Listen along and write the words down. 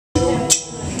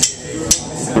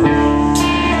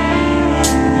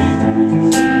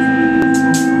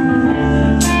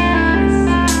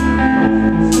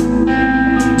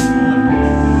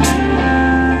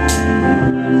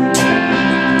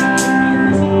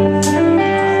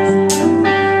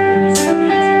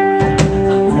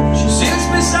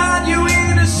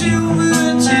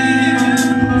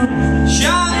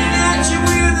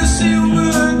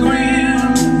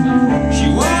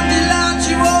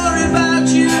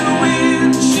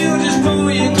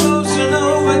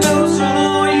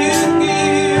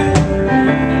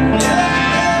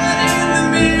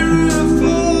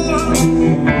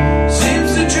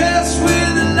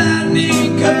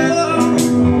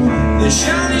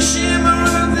shimmer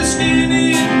of the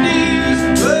skinny news,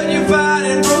 but you're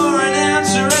fighting for an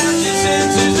answer as your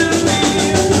senses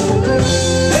appear.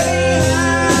 Hey,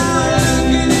 now, look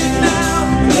at it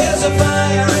now. There's a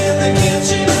fire in the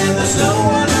kitchen and there's no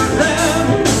one around.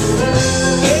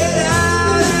 Get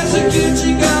out as the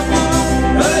kitchen got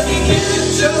warm, but you can't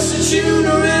trust the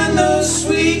tuna and the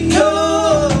sweet corn.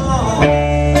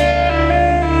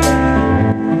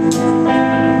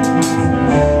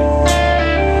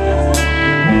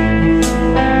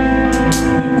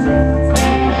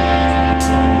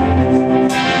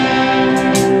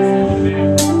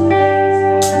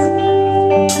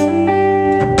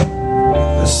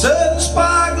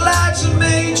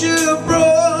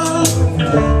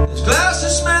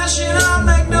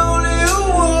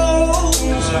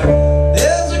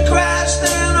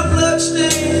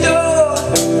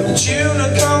 Tuna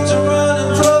comes a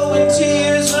running, throwing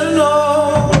tears and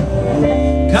all.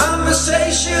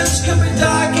 Conversations can be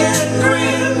dark and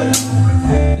grim.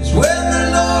 It's when the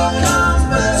Lord comes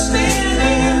bursting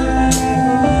in.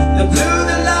 The blue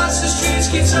that lights the streets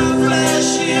keeps on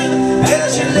flashing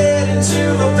as you led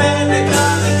into a panic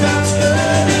on the cops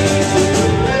burning.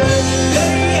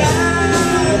 Hey, I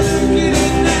look at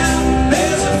it now.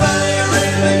 There's a fire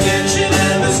in the kitchen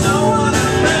and there's no one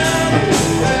around.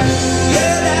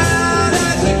 Get out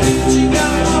as the kitchen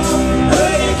got warm,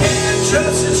 where you can't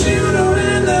trust the tuna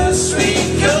and the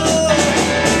sweet corn.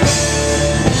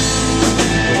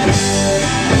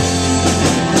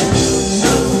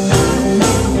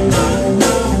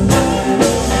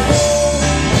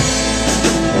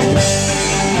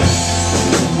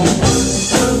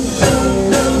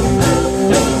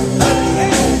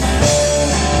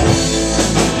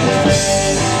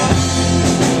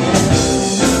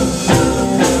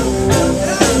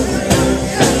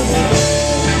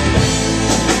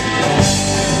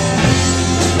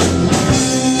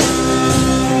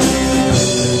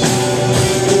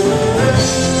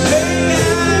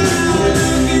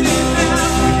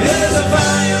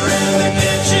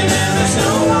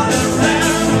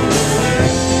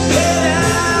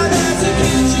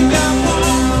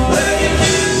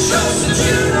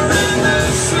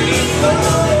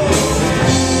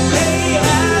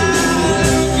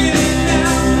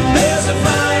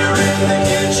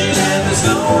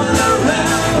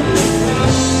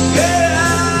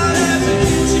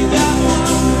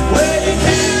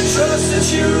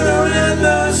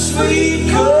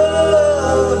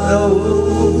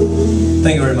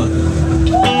 Thank you very much.